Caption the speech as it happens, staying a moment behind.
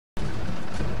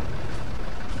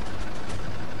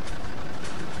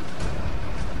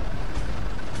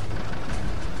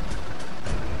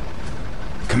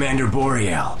Commander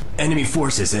Boreal, enemy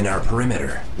forces in our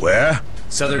perimeter. Where?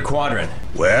 Southern Quadrant.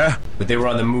 Where? But they were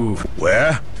on the move.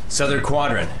 Where? Southern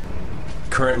Quadrant.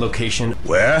 Current location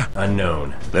Where?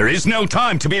 unknown. There is no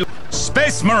time to be...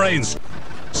 Space Marines!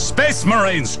 Space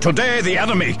Marines! Today the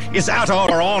enemy is at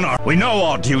our honor. We know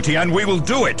our duty and we will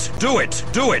do it. Do it.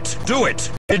 Do it. Do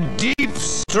it. A deep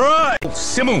strike!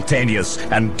 Simultaneous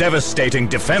and devastating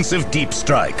defensive deep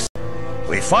strikes.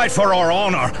 We fight for our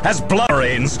honor as Blood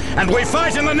Marines, and we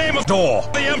fight in the name of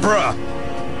Dawn, the Emperor!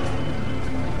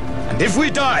 And if we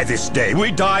die this day,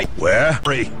 we die... Where?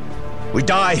 We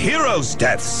die heroes'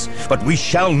 deaths, but we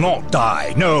shall not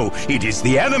die. No, it is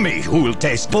the enemy who will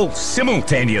taste both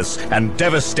simultaneous and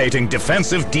devastating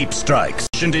defensive deep strikes.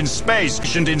 And in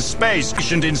space, and in space,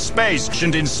 and in space,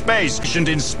 and in space, and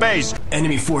in space.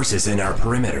 Enemy forces in our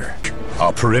perimeter.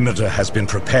 Our perimeter has been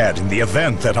prepared in the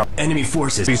event that our enemy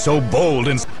forces be so bold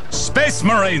and... Space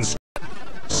Marines!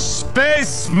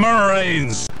 Space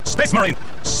Marines! Space Marines!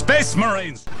 Space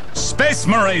Marines! Space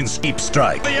Marines! Deep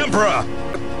strike! The Emperor!